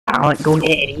Alec, don't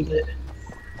hit any reboot.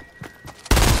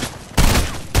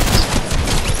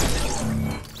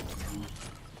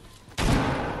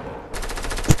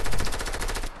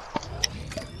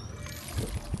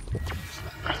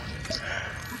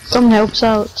 Some helps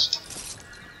out.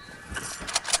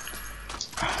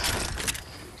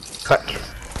 Quick.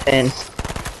 10,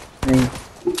 9,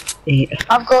 8.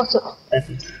 I've got it.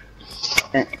 7,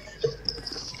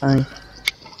 6, 5,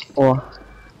 4,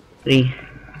 3,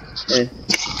 2.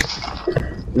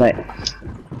 Right.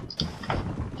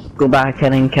 Go back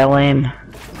in and kill him.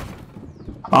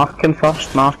 Mark him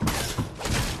first, mark.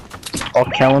 Or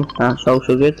kill him, that's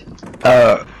also good.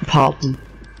 Pardon.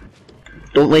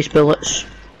 Don't waste bullets.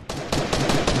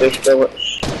 Waste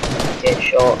bullets. Get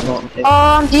shot, not into.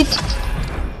 Oh, I'm dead.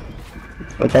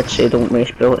 I did say don't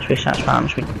waste bullets, waste that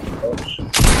spams with bullets.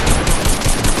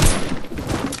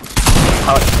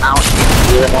 Alex,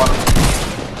 you them on.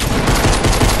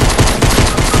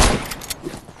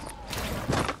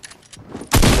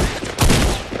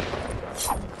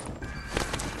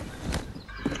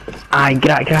 Aye,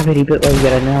 grab a reboot while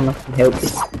you're in there and I can help you.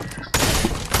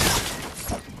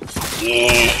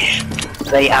 Yes.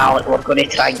 Right, Alec, we're going to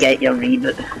try and get your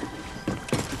reboot.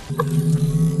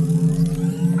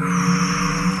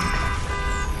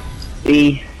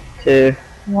 Three, 2,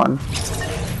 1.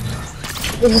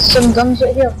 There's some guns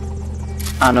right here.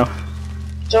 I know.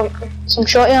 Some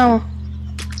shotty ammo.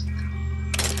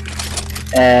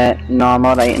 No, I'm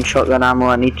alright in shotgun ammo.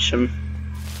 I need some.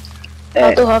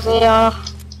 I don't have AR.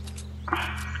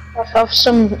 I have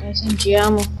some SMG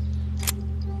ammo.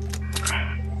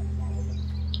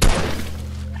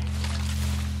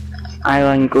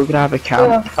 Island, go grab a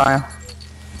campfire.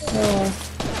 Yeah.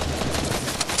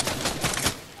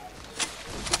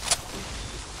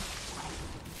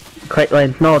 Quick,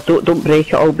 Len. No, don't break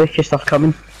it all because they're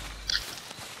coming.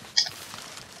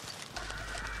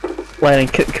 Len,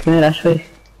 come here this way.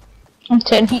 I'm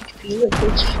 10 HP with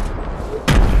this.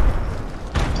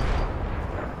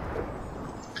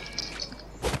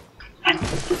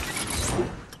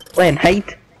 Len,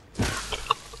 hide.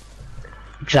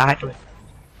 Exactly.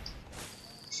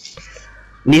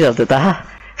 Neither did I.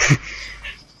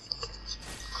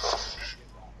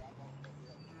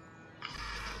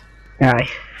 Aye.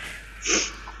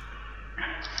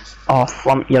 Oh,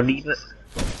 flump your reboot.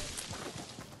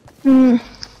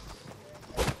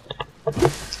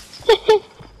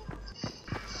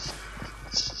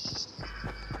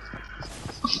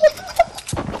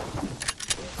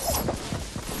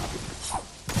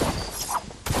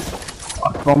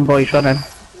 Oh, come on, boys, running.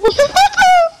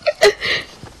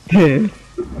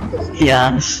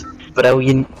 Yes,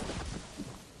 brilliant.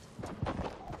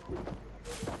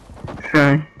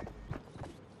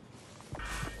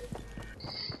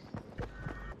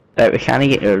 Right, we can't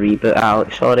get a reboot,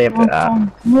 Alex. Sorry about that.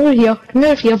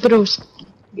 Come here, bros.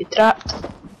 Get trapped.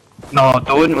 No,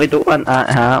 don't. We don't want that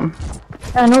to happen.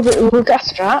 I know, but we'll get a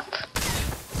strap.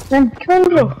 Then come on,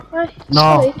 bro. Aye,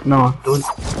 No, no, don't.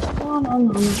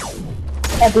 No.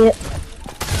 Idiot.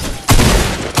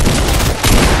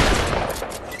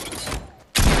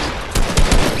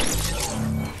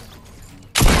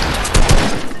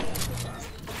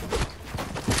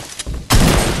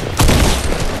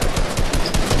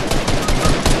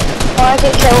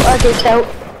 I get killed.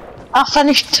 I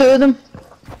finished 2 of them.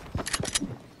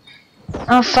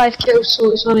 I have 5 kills,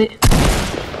 so it's alright.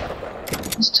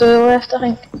 There's 2 left, I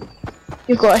think.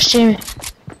 You've got us, Jamie.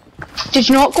 Did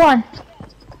you not go on?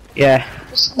 Yeah.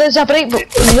 There's a right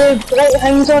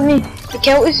behind on me. The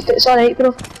kill is, but it's alright,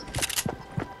 bro.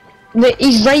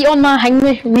 He's right on my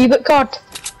reboot card.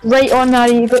 Right on my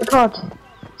reboot card.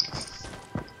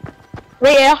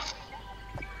 Right here.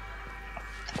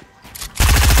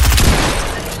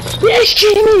 Yes,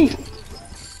 Jamie!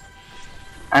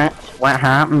 That's what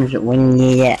happens when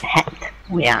you get hit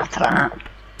with a trap.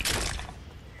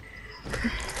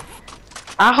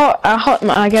 I hit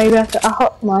my guy with a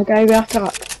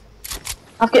trap.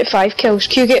 I've got 5 kills.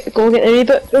 Go get the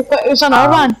reboot. There's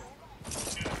another one.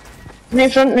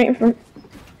 Right in front.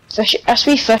 Fish, a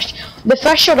sweet fish. The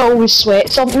fish are always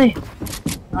sweats, aren't they?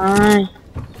 Aye.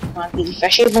 Might be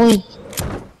fishy boy.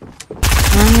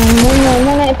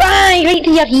 Bye! Right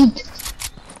to your head!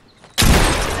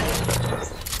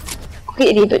 Get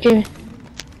the reboot, Jamie.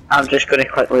 I'm just gonna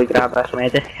quickly grab this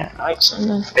medic. Right,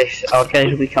 Our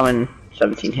guys will be coming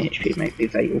 17 HP, might be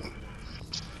vital.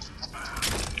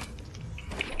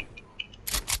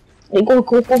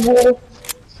 Go.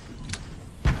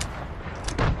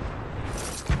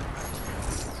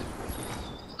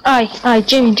 Aye,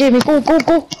 Jamie, go.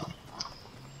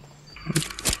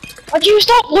 Why'd you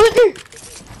stop looting?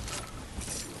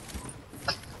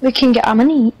 We can get a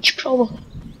mini each, probably.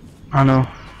 I know.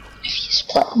 If you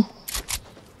split them.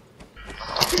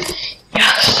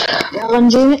 Yes. Well done,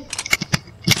 Jamie.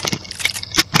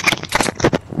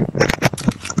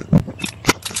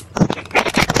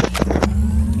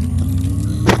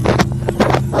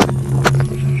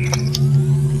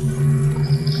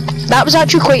 That was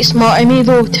actually quite smart of me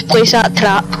though to place that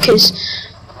trap because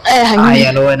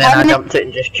I know, and then I jumped it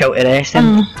and just killed the rest of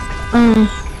them.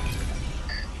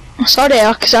 Sorry,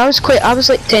 because I was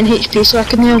like 10 HP, so I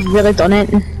couldn't have really done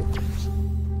anything.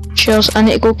 Cheers, I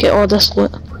need to go get all this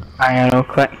loot. I know,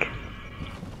 quick.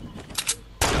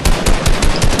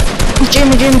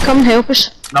 Jamie, come help us.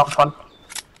 Not fun.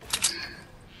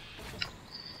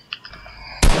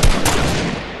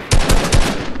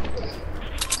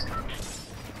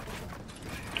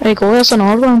 There you go, there's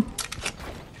another one.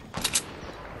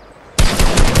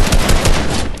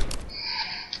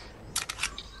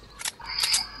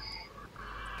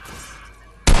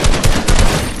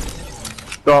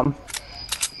 Got him.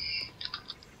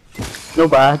 No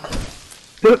bad.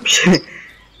 Oops.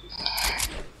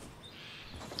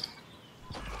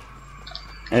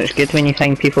 It's good when you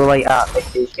find people like that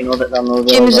because you know that they're no.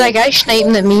 James, that guy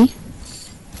sniping at me.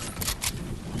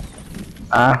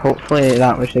 Hopefully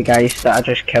that was the guys that I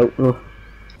just killed though.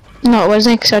 No, it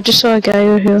wasn't, because I just saw a guy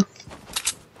over here.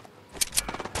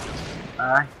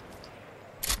 Aye.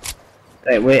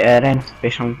 Right, wait there then,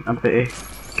 because I'm about to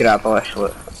grab all this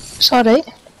loot. It's alright.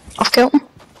 I've killed him.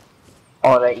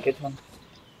 Alright, good one.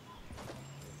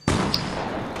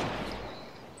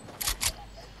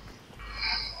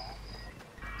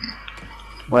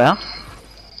 Where?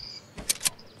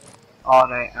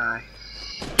 Alright, aye.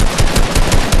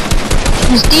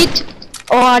 He's dead.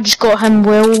 Oh, I just got him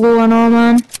well low and all,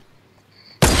 man.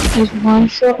 He's one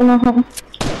shot and a half.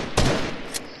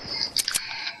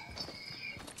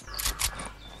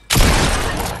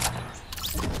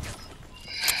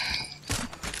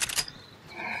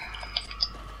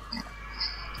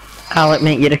 Alec,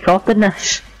 mate, you recording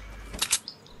this?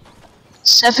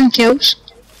 7 kills.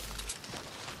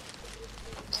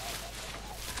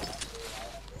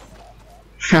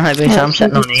 Aye, but I'm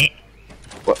sitting on 8.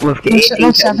 We've got 18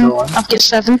 on 7. I've got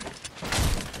 7.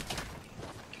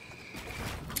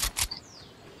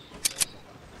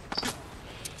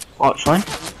 Watch line.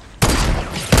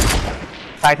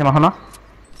 Tagged him a hunter.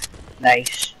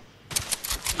 Nice.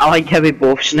 I like how we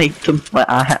both sniped him. Like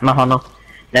I hit my hunter,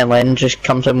 then Len just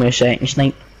comes in with a second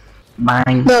snipe.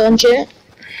 Bang. Well done, Jay.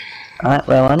 Alright,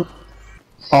 well done.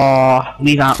 Oh,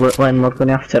 leave that loot, Len. We're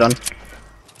gonna have to run.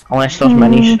 Unless there's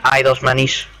minis. Aye, there's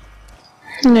minis.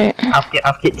 No. I've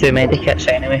got 2 medikits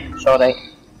anyway. It's alright.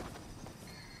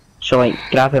 So like,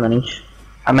 grab a minis.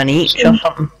 A mini each or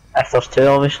something. If there's 2,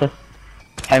 obviously.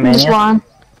 How many? There's 1.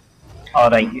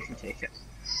 Alright, you can take it.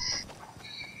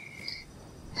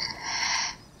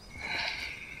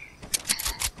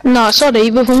 No, it's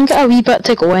alright, we've only got a wee bit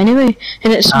to go anyway,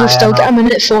 and we've still got a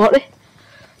minute 40.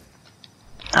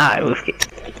 Aye, we've got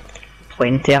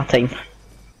plenty of time.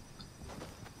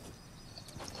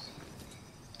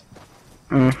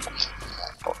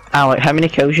 Alec, how many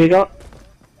kills you got?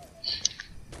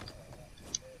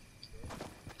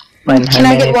 When, Can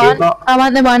I get one? I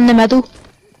want the one in the middle.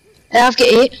 I've got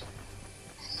 8.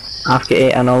 I've got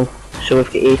 8 and all, so we've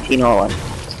got 18 all in.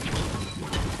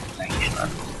 Nice, man.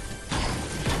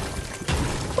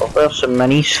 Oh, there's some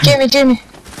minis. Jamie.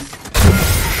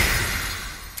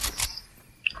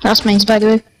 That's mine, by the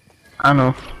way. I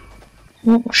know.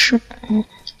 Oh, shit.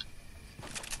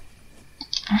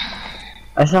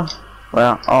 Is there?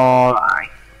 Well, alright.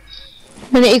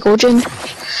 We need to go, Jamie.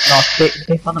 No,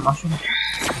 take on the mushroom.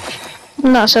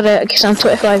 That's alright, because I'm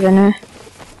 25 anyway.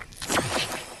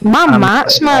 My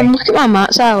mats, 25. man, look at my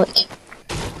mats, Alec.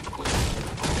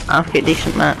 I've got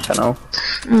decent mats and all.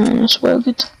 That's well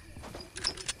good.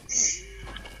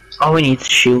 All we need is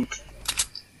shield.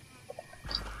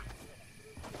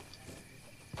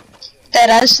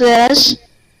 There is.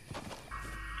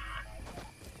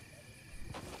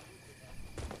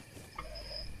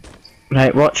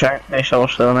 Right, watch out. There's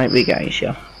also there might be guys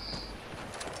here.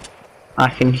 I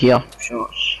can hear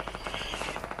shots.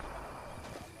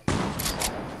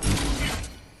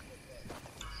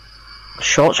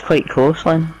 Shots quite close,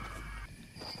 Len.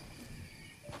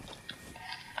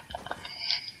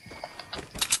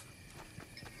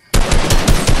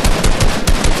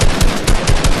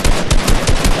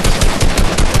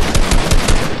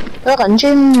 Well done,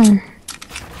 Jim.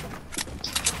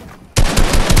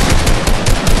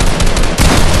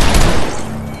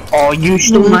 Oh, you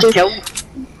stole my kill.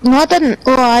 No, I didn't.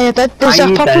 Oh, I did. There's Aye, a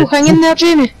you purple did. thing in there,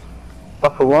 Jamie.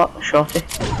 Purple what? Shorty?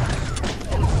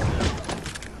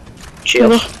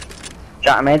 Cheers. Is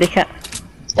that a medikit?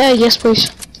 Yes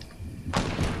please.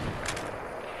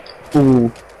 Ooh.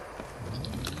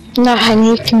 That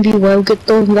Henry can be well good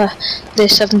though, the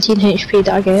 17 HP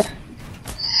that I get.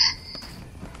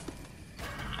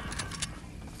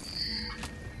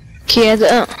 Can you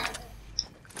edit it?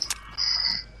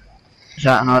 Is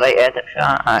that an alright edit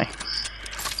shot? Aye.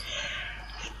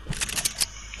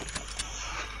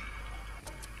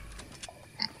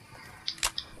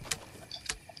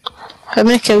 How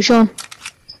many kills you on?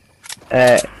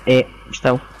 8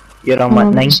 still. You're on what,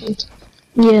 9?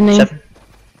 Yeah, 9. 7?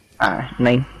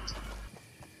 9.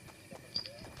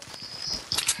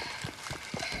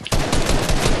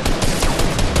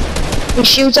 His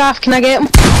shield's off, can I get him?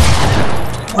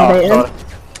 Oh, sorry.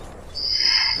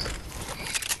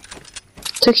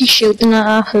 Took his shield and that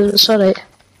off, it's alright.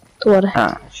 Don't worry.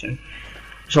 Sure.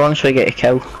 As long as we get a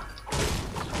kill.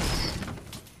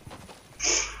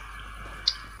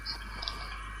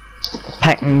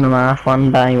 Picking them off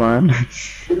one by one.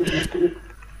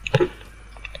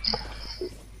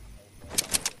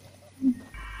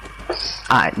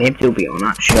 Maybe you'll be on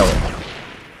that shot.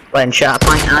 When shot a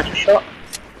point, I just shot.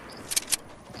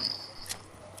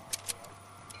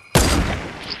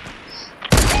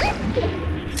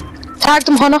 Tagged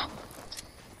him, Hunter.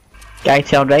 Guy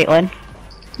to your right, Len.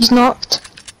 He's knocked.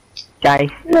 Guy.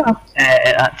 Yeah.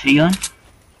 At that tree line.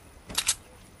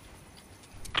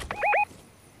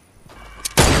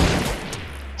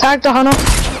 Tagged the Hunter.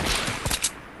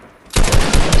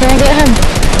 Can I get him?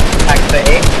 Tag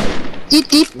 38.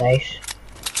 Deep. Nice.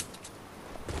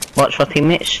 Watch for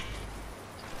teammates.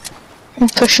 I'm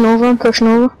pushing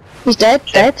over. He's dead.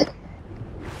 His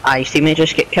teammate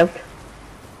just get killed.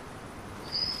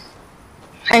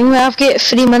 Hang me, I've got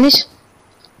 3 minis.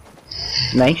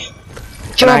 Nice.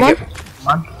 Do you want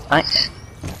one? Thanks.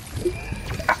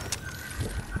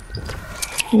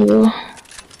 Yeah.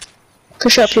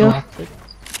 Push up here.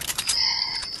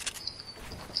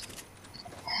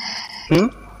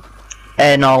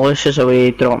 No, Luce is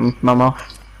away dropping mum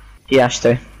off. He has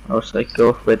to. I was like,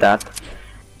 go with dad.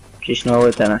 She's not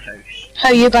within a house.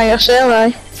 How you by yourself,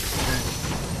 aye?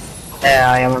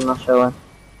 I am in the cellar.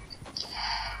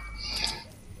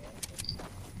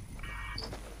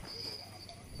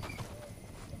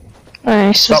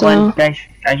 Alright, so Scotland, guys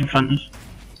in front of us.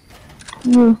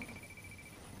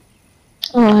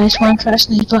 Oh, nice one for a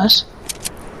sniper.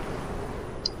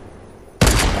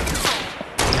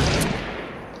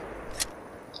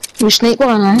 You sneak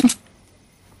one, eh?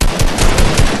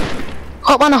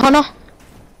 Hot one, a Hunter.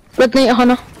 Red Knight, a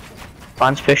Hunter.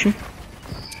 One's pushing.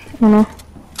 Oh no.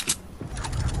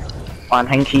 One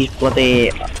thinks he's bloody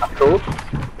a pro.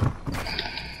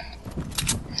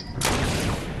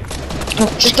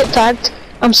 Oh, just get tagged.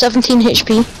 I'm 17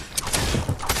 HP.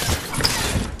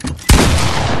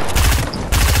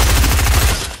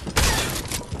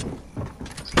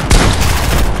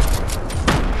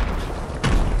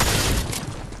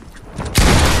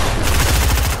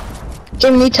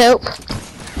 Jim, need help.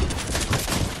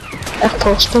 If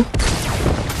possible.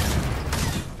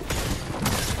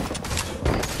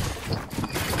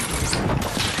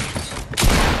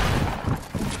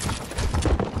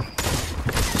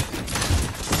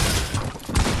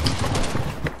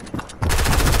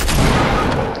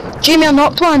 Jamie, I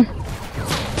knocked one.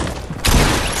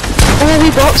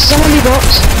 Someone be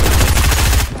box.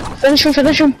 Finish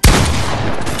him.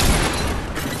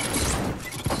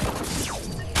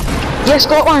 Yes,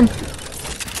 got one.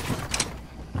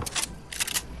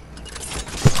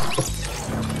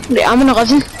 Right, I'm on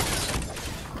 11.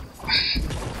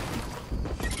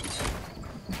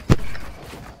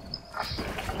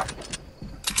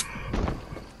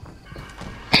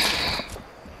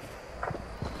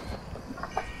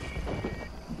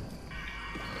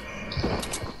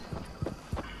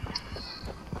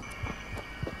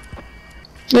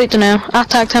 Right now, I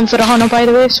tagged him for a Hunter by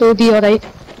the way, so we'll be alright.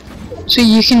 So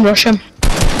you can rush him.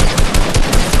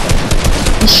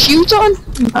 His shield's on?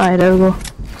 Aye, there we go.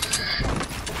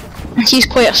 He's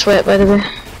quite a sweat by the way.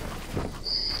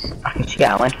 I can see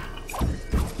Alan.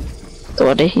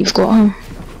 Don't worry, you've got him.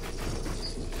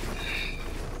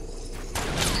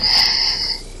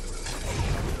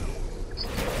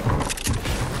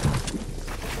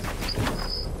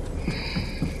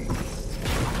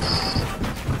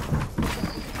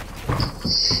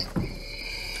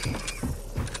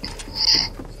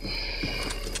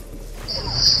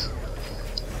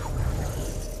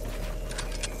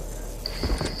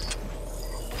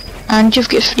 And you've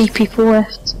got 3 people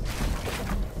left.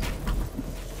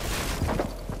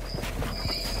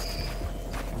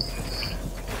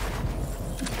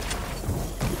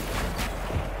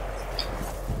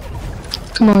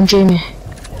 Come on, Jamie.